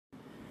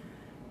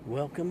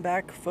Welcome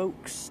back,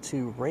 folks,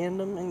 to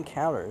Random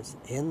Encounters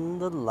in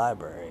the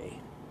Library.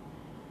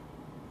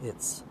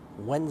 It's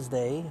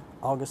Wednesday,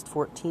 August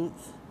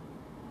 14th,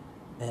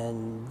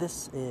 and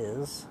this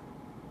is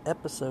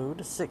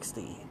episode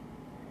 60.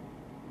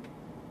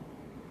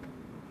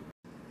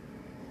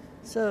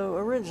 So,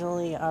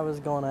 originally, I was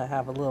going to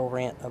have a little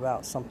rant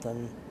about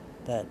something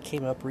that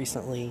came up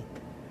recently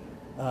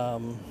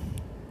on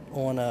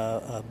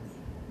a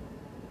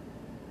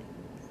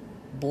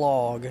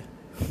blog.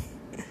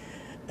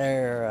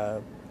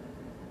 There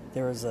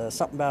was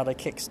something about a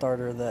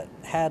Kickstarter that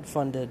had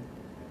funded,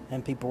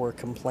 and people were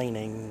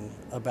complaining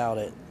about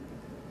it,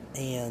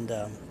 and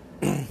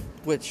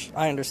which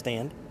I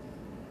understand.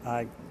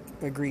 I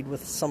agreed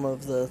with some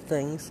of the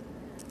things,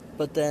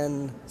 but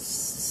then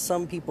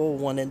some people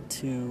wanted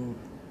to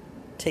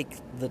take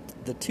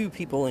the two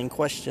people in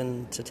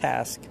question to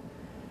task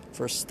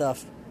for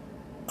stuff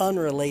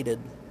unrelated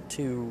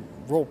to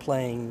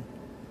role-playing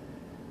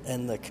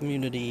and the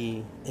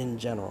community in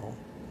general.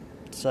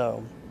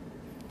 So,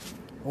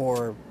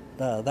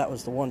 that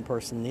was the one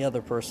person. The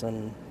other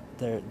person,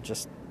 their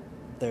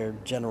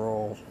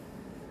general,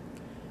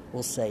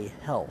 we'll say,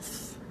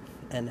 health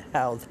and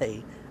how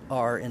they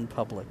are in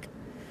public.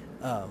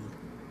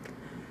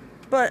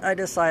 But I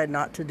decided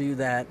not to do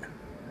that.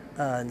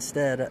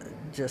 Instead,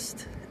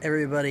 just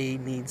everybody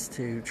needs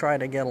to try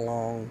to get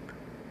along.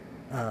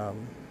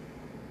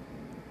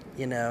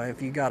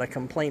 If you got a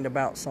complaint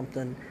about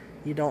something,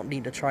 you don't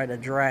need to try to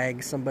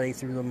drag somebody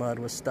through the mud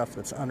with stuff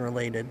that's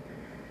unrelated.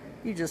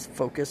 You just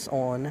focus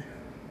on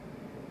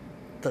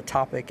the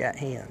topic at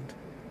hand.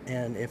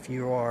 And if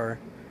you are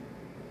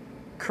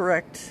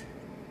correct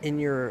in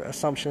your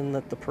assumption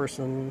that the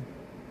person,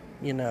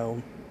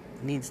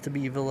 needs to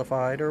be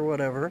vilified or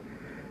whatever,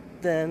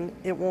 then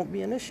it won't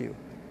be an issue.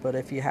 But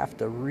if you have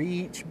to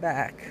reach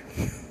back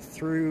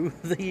through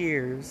the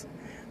years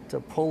to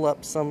pull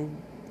up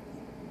some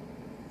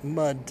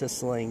mud to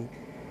sling,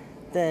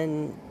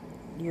 then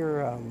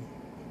your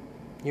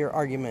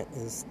argument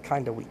is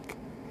kind of weak.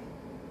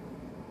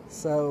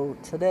 So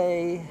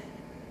today,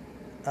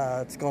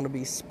 it's going to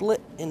be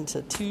split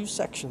into two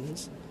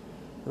sections.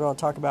 We're going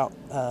to talk about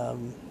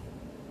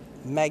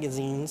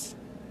magazines.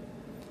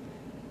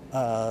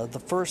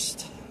 The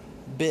first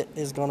bit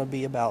is going to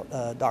be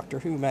about Doctor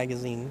Who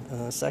magazine.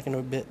 The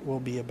second bit will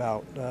be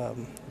about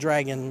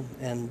Dragon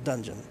and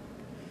Dungeon.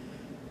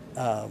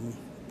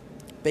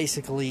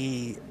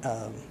 Basically,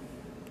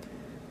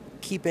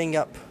 keeping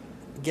up,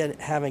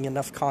 having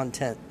enough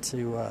content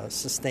to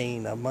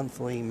sustain a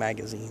monthly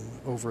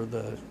magazine over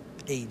the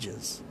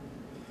ages.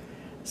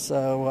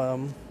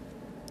 So,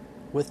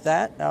 with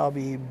that, I'll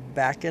be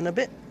back in a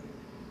bit.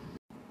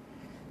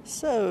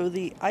 So,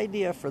 the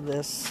idea for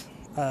this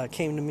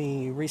came to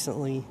me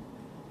recently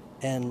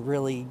and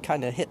really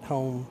kind of hit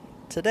home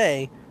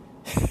today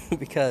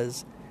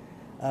because,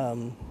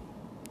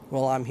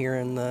 I'm here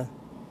in the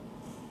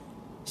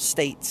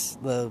States,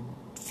 the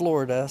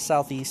Florida,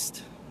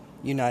 Southeast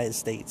United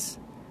States.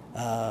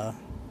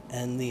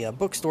 And the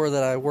bookstore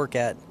that I work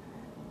at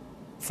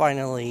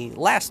finally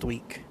last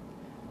week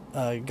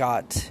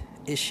got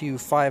issue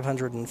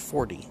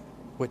 540,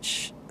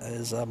 which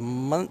is a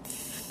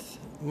month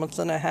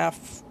and a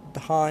half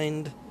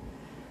behind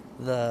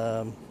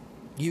the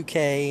UK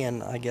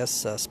and I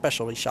guess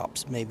specialty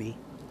shops maybe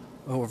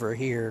over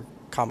here.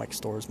 Comic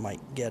stores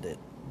might get it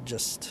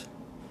just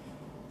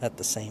at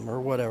the same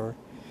or whatever.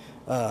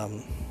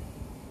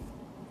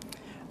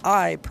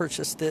 I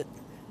purchased it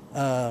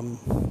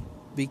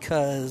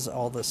because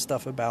all the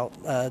stuff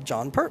about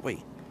Jon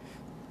Pertwee.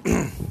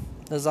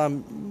 As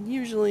I'm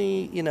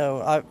usually,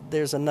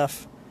 there's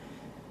enough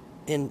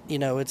in,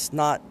 it's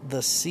not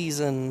the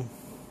season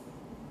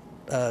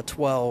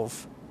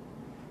 12,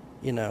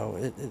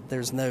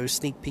 there's no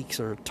sneak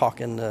peeks or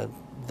talking to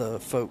the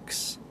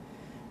folks.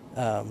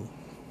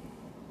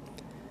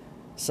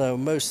 So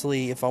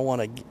mostly if I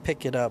want to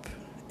pick it up,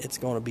 it's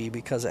going to be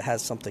because it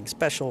has something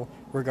special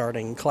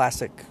regarding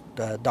classic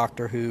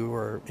Doctor Who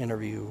or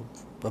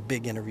a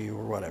big interview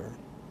or whatever.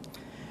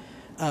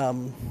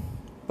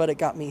 But it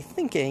got me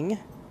thinking,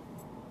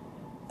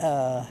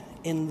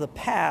 in the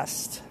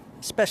past,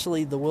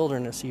 especially the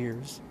Wilderness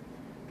years,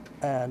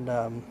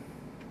 and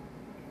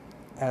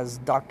as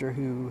Doctor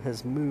Who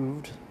has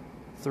moved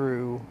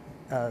through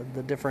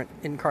the different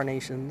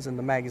incarnations and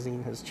the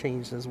magazine has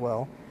changed as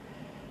well,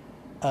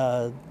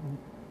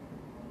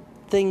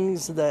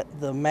 things that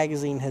the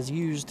magazine has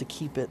used to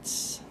keep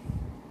its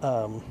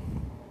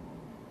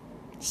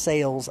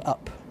sales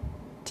up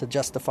to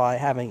justify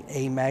having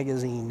a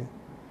magazine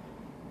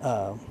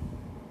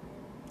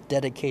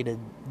dedicated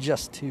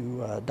just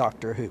to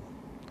Doctor Who.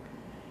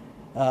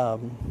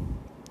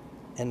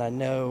 And I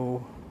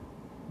know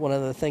one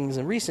of the things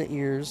in recent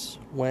years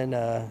when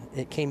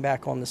it came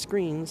back on the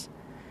screens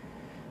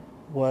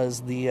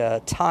was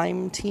the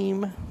Time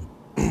Team,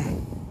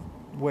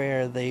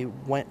 where they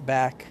went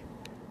back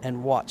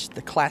and watched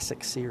the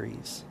classic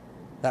series.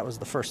 That was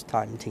the first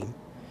Time Team.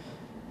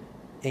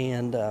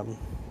 And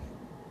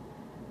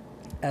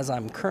as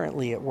I'm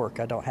currently at work,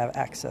 I don't have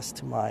access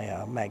to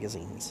my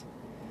magazines.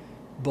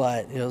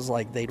 But it was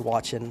like they'd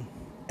watch an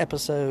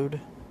episode.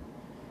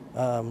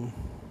 I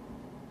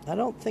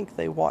don't think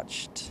they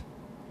watched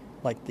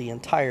like the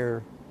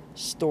entire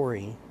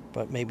story,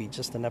 but maybe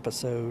just an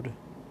episode.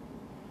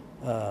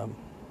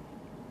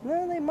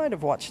 They might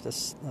have watched a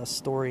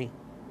story.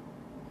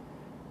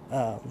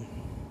 So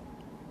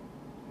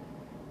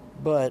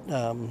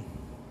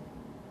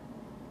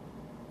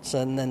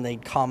and then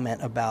they'd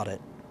comment about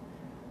it.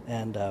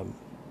 And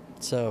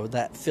so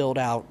that filled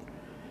out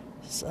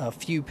a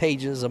few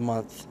pages a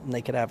month, and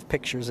they could have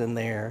pictures in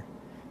there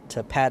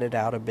to pad it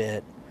out a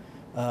bit.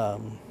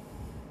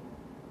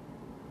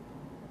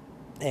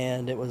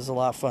 And it was a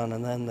lot of fun.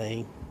 And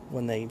then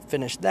when they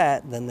finished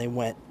that, then they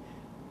went,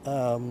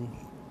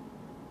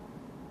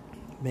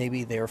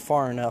 maybe they were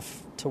far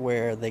enough to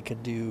where they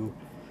could do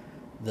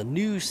the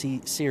new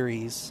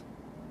series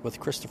with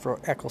Christopher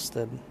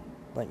Eccleston.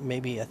 Like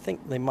maybe, I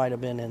think they might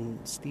have been in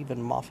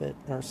Stephen Moffat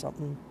or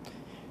something.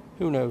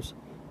 Who knows?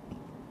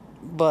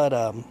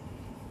 But,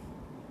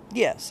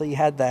 yeah, so you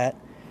had that.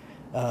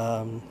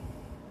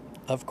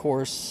 Of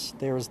course,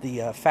 there was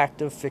the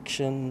fact of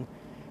fiction,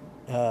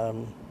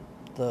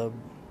 the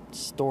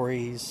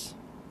stories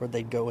where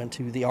they'd go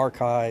into the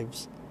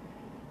archives,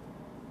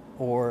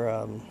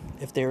 or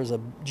if there's a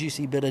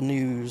juicy bit of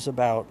news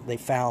about they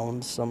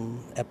found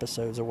some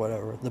episodes or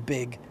whatever. The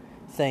big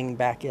thing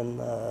back in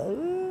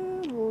the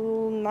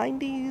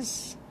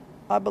 90s,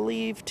 I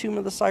believe, Tomb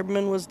of the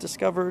Cybermen was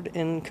discovered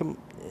in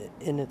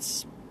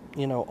its,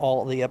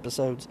 all the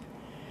episodes.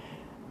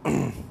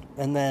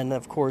 And then,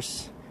 of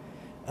course,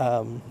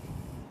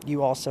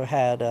 you also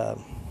had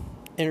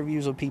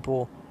interviews with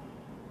people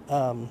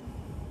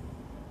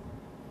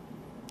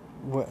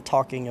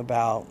talking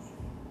about,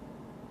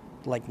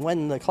 like,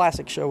 when the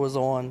classic show was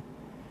on.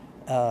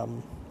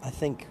 I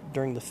think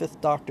during the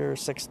 5th Doctor,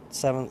 6th,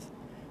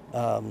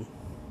 7th,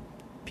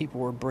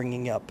 people were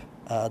bringing up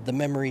the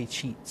memory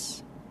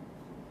cheats,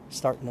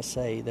 starting to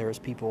say there was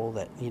people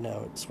that,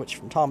 switched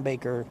from Tom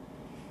Baker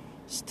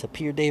to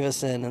Peter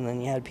Davison, and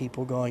then you had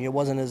people going, it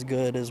wasn't as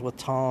good as with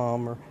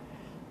Tom, or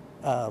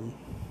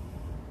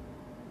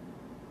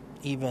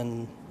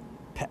even,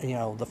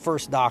 the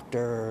first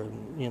Doctor,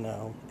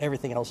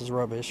 everything else is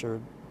rubbish,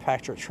 or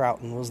Patrick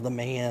Troughton was the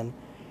man.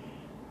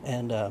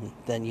 And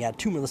then you had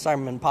Tomb of the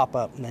Cybermen pop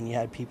up, and then you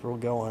had people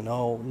going,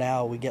 oh,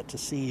 now we get to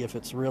see if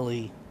it's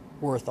really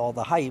worth all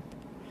the hype.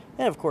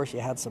 And of course you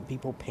had some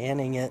people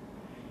panning it.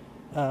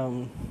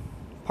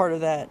 Part of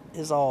that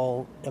is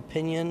all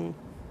opinion.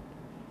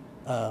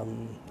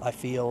 I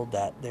feel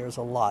that there's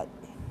a lot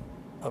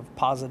of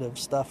positive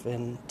stuff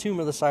in Tomb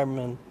of the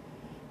Cybermen.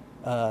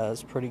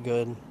 It's pretty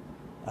good.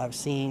 I've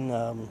seen,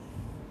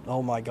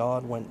 oh my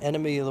god, when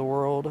Enemy of the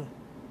World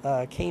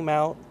came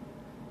out,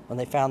 when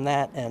they found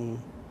that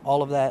and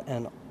all of that,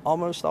 and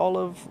almost all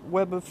of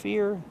Web of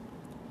Fear,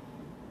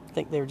 I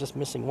think they were just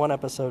missing one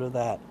episode of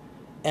that.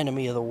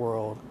 Enemy of the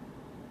World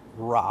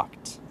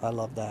rocked. I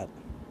love that.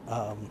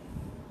 I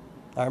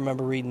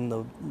remember reading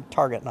the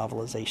Target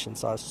novelization,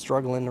 so I was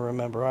struggling to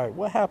remember, all right,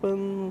 what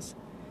happens?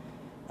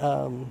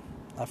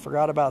 I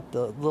forgot about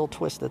the little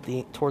twist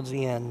towards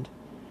the end,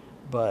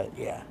 but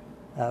yeah,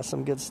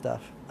 some good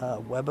stuff.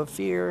 Web of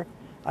Fear,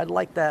 I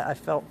like that. I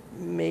felt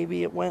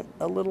maybe it went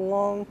a little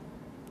long.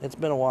 It's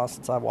been a while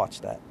since I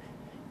watched that,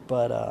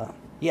 but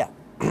yeah.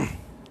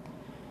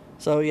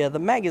 So yeah, the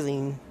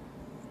magazine,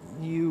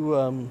 you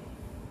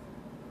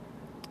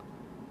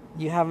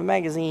have a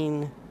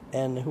magazine,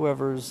 and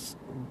whoever's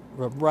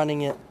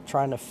running it,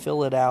 trying to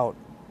fill it out,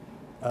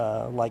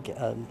 like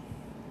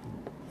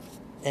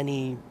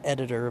any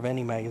editor of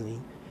any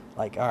magazine,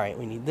 like, all right,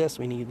 we need this,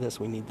 we need this,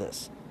 we need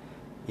this.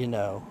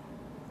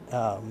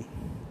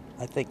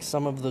 I think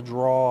some of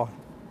the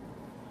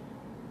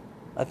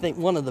I think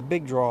one of the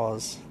big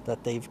draws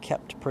that they've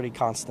kept pretty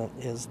constant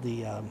is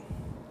the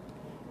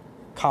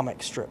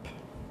comic strip,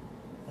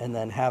 and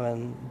then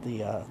having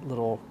the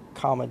little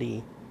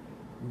comedy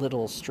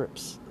little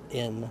strips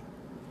in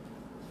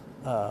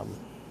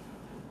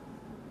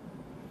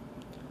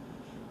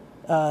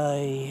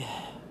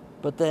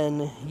but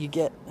then you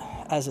get,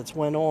 as it's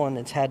went on,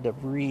 it's had to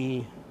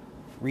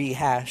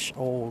rehash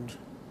old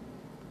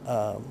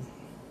what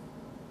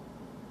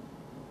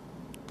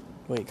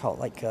do you call it,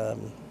 like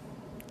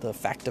the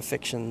fact of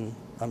fiction.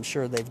 I'm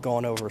sure they've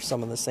gone over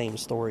some of the same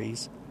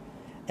stories,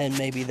 and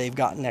maybe they've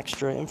gotten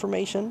extra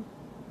information,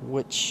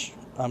 which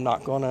I'm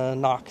not going to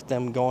knock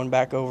them going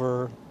back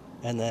over,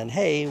 and then,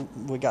 hey,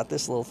 we got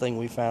this little thing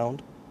we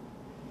found.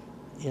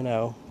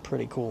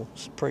 Pretty cool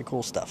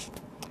stuff.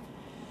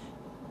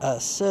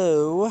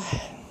 So,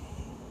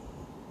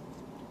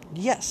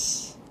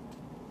 yes.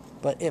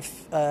 But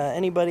if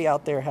anybody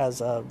out there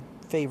has a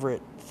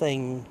favorite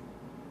thing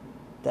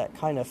that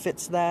kind of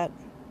fits that,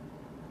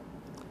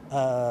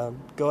 go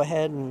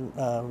ahead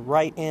and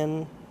write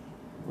in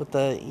with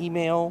the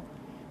email,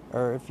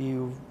 or if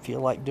you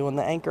feel like doing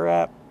the Anchor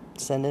app,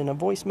 send in a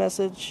voice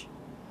message.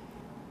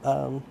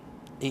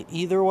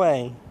 Either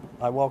way,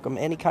 I welcome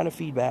any kind of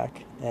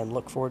feedback and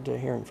look forward to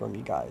hearing from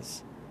you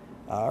guys.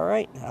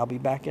 Alright, I'll be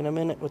back in a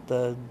minute with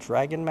the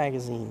Dragon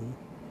Magazine.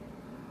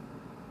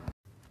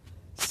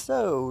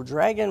 So,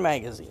 Dragon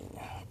Magazine.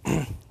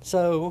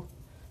 So,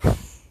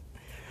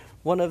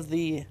 one of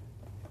the,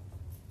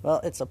 well,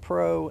 it's a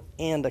pro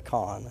and a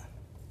con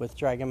with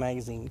Dragon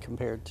Magazine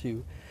compared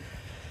to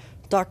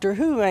Doctor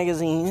Who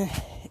Magazine,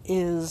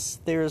 is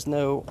there is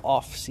no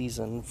off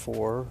season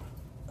for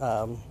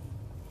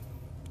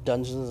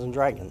Dungeons and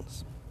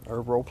Dragons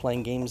or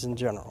role-playing games in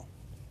general.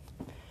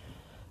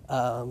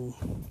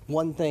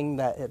 One thing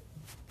that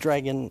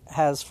Dragon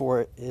has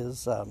for it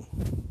is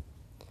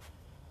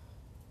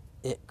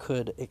it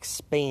could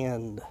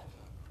expand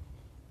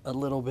a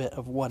little bit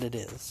of what it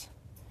is.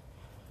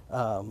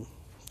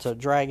 So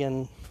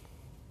Dragon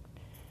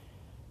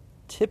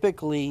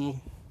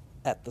typically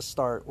at the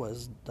start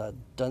was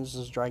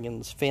Dungeons &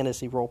 Dragons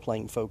fantasy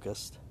role-playing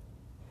focused.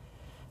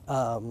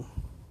 I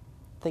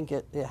think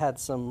it had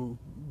some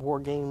war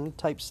game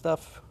type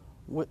stuff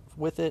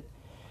with it.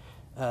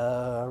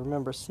 I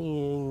remember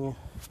seeing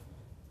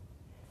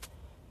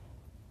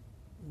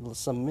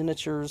some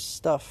miniatures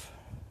stuff.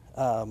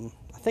 I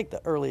think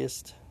the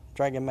earliest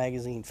Dragon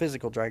magazine,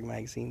 physical Dragon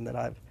magazine that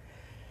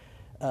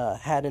I've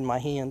had in my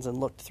hands and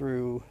looked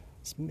through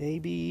is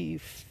maybe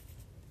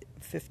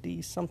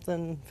 50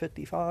 something,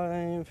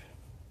 55.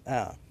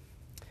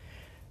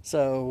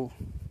 So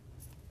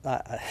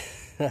I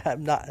have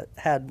not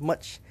had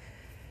much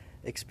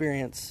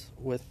experience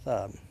with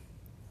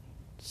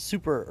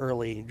super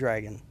early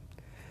Dragon.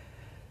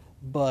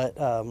 But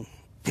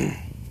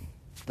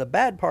the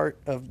bad part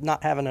of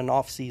not having an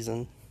off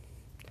season,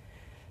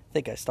 I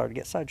think I started to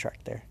get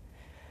sidetracked there,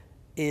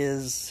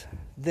 is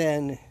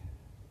then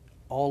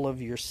all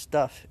of your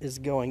stuff is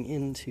going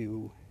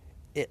into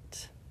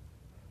it.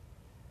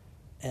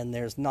 And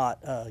there's not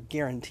a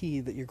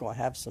guarantee that you're going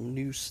to have some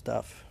new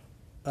stuff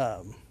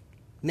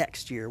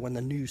next year when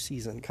the new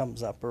season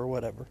comes up or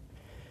whatever.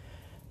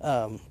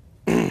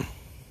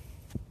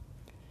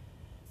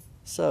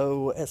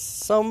 So at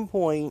some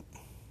point,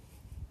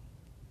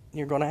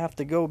 you're going to have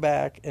to go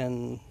back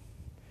and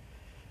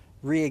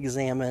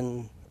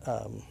re-examine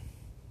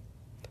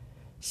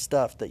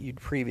stuff that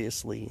you'd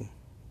previously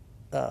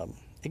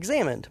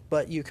examined.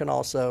 But you can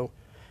also,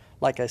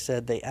 like I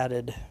said, they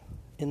added,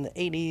 in the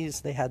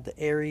 80s, they had the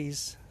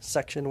Aries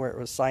section where it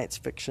was science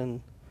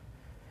fiction,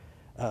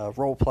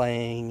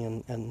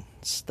 role-playing and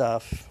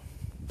stuff.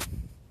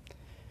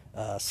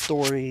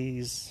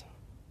 Stories.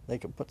 They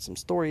could put some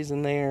stories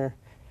in there.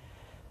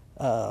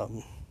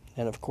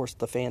 And of course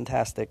the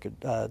fantastic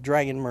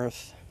Dragon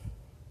Mirth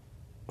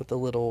with the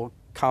little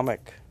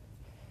comic,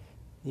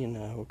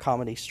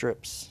 comedy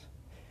strips.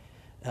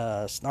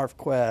 Snarf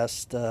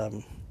Quest.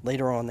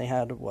 Later on they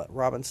had,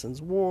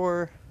 Robinson's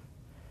War.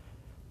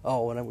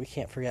 Oh, and we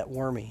can't forget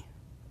Wormy.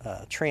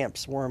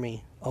 Tramps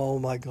Wormy. Oh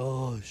my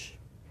gosh.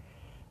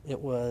 It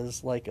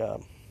was like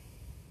a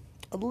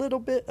little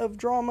bit of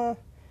drama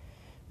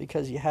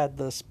because you had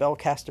the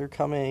spellcaster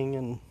coming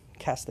and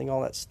casting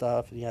all that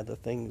stuff, and you had the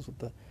things with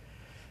the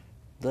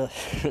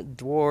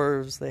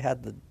dwarves. They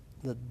had the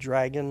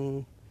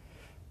dragon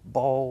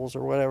balls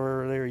or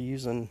whatever they were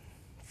using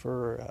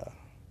for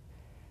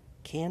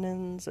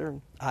cannons,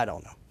 or I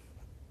don't know.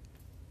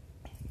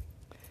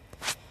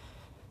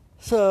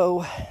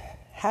 So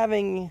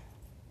having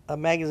a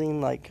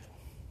magazine like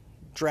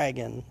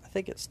Dragon, I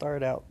think it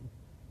started out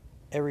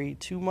every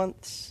 2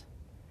 months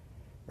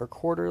or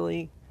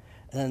quarterly,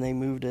 and then they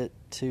moved it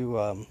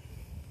to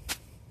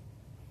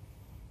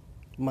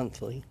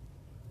monthly.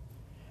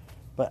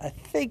 But I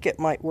think it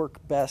might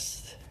work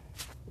best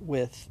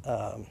with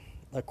a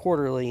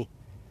quarterly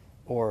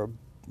or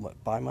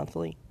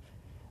bi-monthly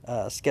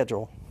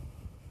schedule,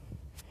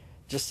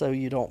 just so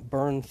you don't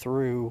burn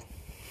through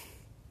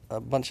a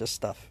bunch of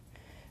stuff.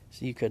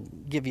 So you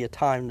could give you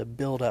time to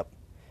build up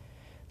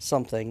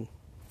something.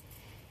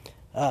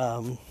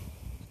 But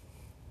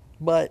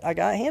I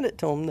gotta hand it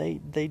to them.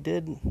 They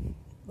did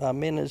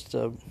manage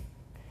to.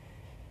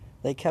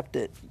 They kept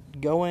it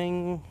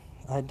going.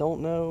 I don't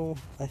know.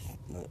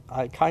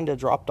 I kind of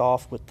dropped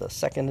off with the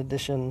second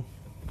edition.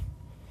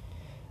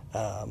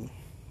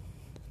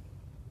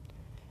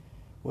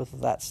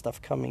 With that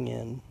stuff coming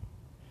in,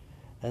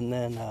 and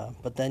then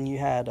but then you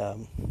had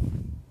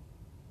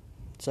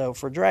so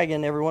for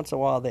Dragon, every once in a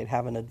while they'd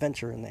have an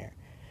adventure in there,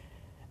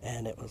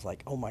 and it was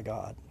like, oh my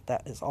god,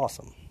 that is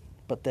awesome.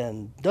 But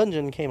then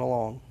Dungeon came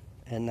along,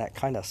 and that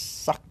kind of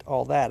sucked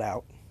all that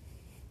out.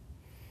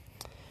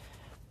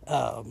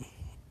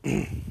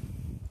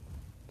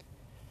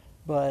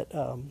 But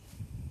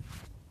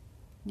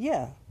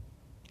yeah.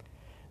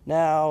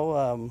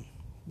 Now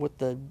with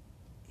the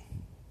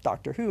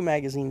Doctor Who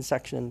magazine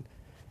section,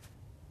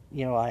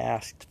 I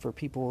asked for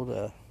people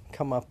to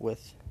come up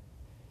with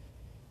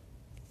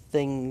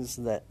things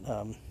that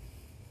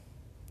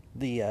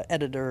the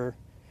editor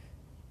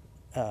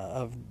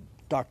of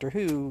Doctor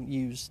Who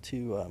used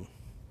to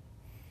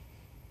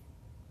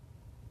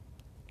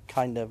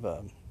kind of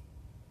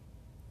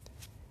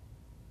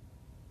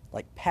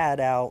like pad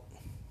out,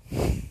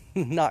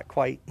 not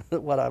quite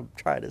what I'm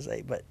trying to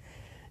say, but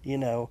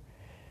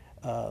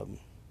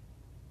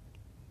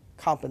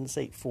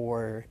compensate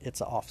for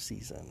its off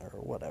season or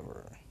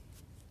whatever.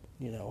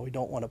 We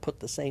don't want to put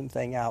the same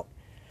thing out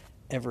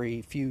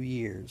every few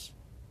years.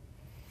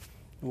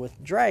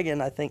 With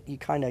Dragon, I think you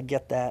kind of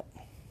get that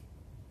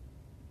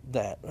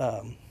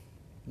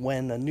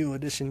when a new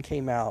edition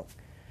came out,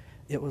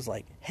 it was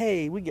like,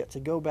 hey, we get to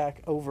go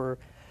back over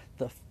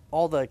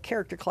all the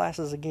character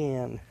classes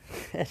again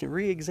and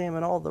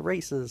re-examine all the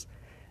races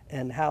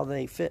and how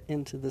they fit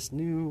into this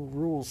new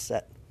rules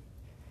set,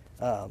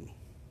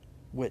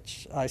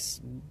 which I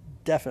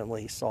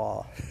definitely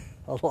saw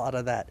a lot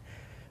of that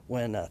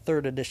when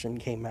 3rd edition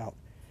came out.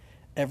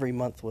 Every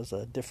month was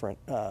a different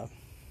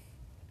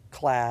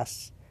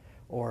class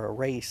or a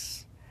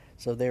race,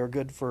 so they were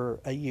good for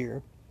a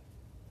year.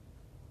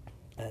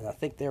 And I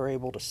think they were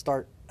able to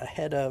start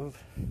ahead of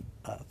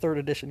 3rd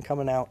edition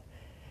coming out,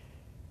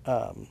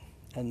 and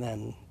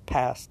then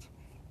passed.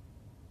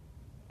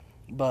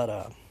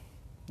 But,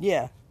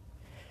 yeah.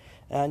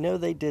 And I know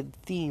they did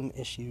theme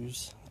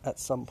issues at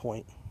some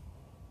point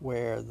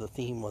where the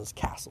theme was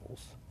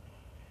castles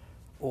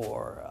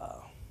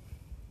or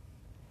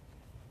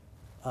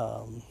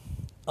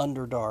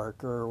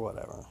Underdark or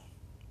whatever.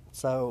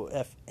 So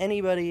if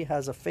anybody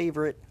has a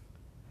favorite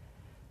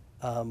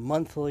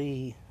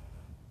monthly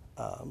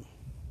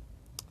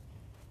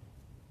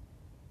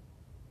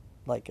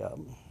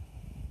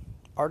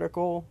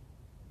article,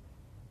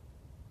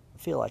 I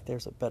feel like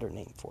there's a better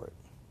name for it,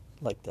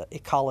 like the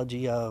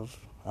ecology of,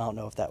 I don't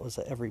know if that was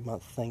an every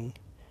month thing,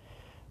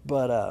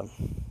 but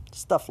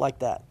stuff like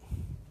that.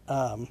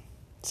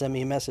 Send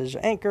me a message,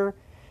 Anchor,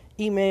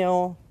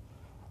 email,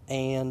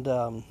 and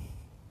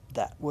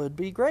that would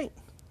be great.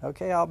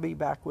 Okay, I'll be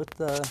back with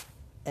the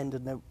end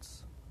of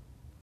notes.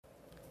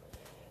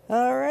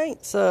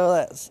 Alright, so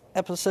that's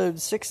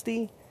episode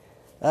 60.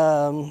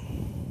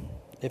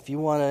 If you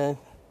want to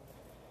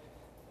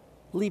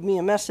leave me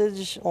a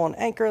message on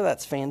Anchor,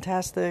 that's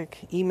fantastic.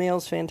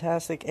 Email's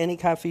fantastic. Any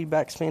kind of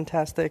feedback's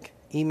fantastic.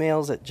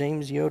 Emails at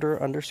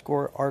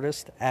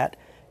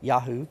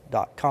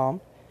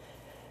jamesyoder_artist@yahoo.com.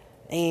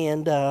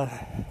 And,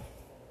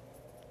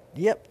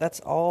 yep, that's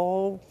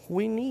all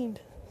we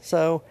need.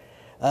 So,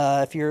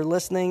 if you're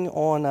listening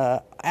on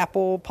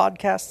Apple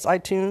Podcasts,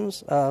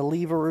 iTunes,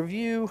 leave a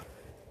review.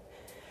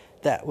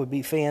 That would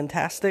be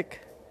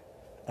fantastic.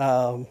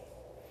 Yeah,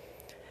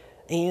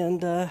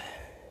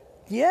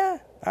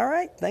 all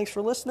right. Thanks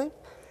for listening.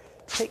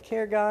 Take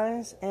care,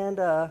 guys, and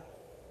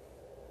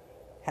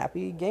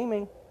happy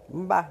gaming.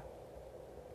 Bye.